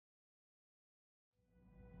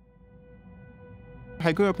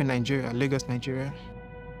I grew up in Nigeria, Lagos, Nigeria.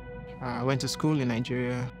 I went to school in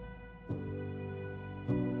Nigeria.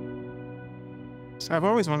 So I've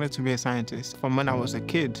always wanted to be a scientist from when I was a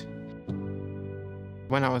kid.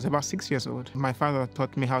 When I was about 6 years old, my father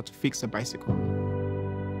taught me how to fix a bicycle.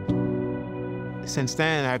 Since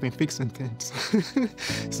then, I've been fixing things.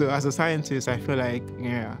 So as a scientist, I feel like,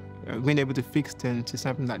 being able to fix things is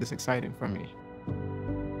something that is exciting for me.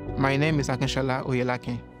 My name is Akinsola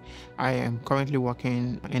Oyelakin. I am currently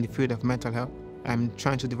working in the field of mental health. I'm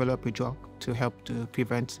trying to develop a drug to help to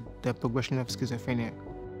prevent the progression of schizophrenia.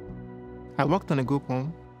 I worked on a group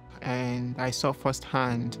home and I saw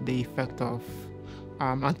firsthand the effect of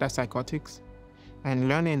antipsychotics, and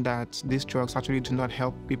learning that these drugs actually do not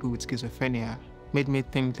help people with schizophrenia made me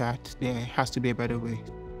think that there has to be a better way.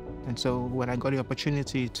 And so when I got the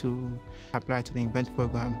opportunity to apply to the INVENT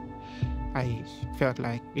program, I felt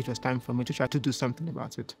like it was time for me to try to do something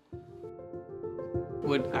about it.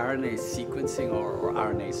 Would RNA sequencing or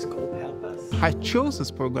RNA-scope help us? I chose this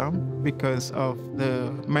program because of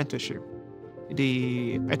the mentorship,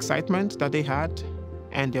 the excitement that they had,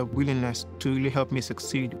 and their willingness to really help me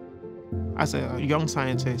succeed. As a young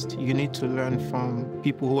scientist, you need to learn from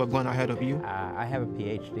people who have gone ahead of you. I have a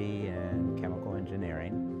PhD in chemical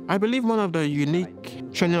engineering. I believe one of the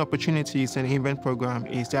unique training opportunities in the INVENT program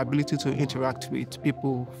is the ability to interact with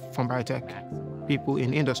people from biotech, people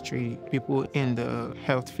in industry, people in the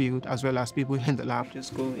health field, as well as people in the lab.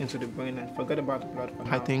 Just go into the brain and forget about the blood for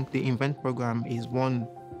now. I think the INVENT program is one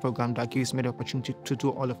program that gives me the opportunity to do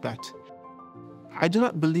all of that. I do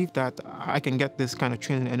not believe that I can get this kind of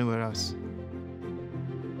training anywhere else.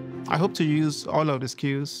 I hope to use all of the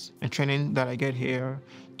skills and training that I get here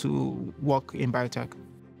to work in biotech.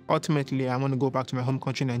 Ultimately, I want to go back to my home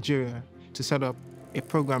country, Nigeria, to set up a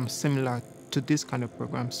program similar to this kind of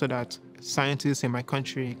program so that scientists in my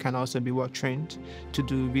country can also be well trained to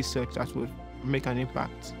do research that would make an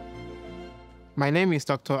impact. My name is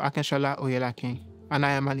Dr. Akinsola Oyelakin, and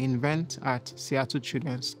I am an INVENT at Seattle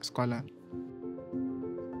Children's Scholar.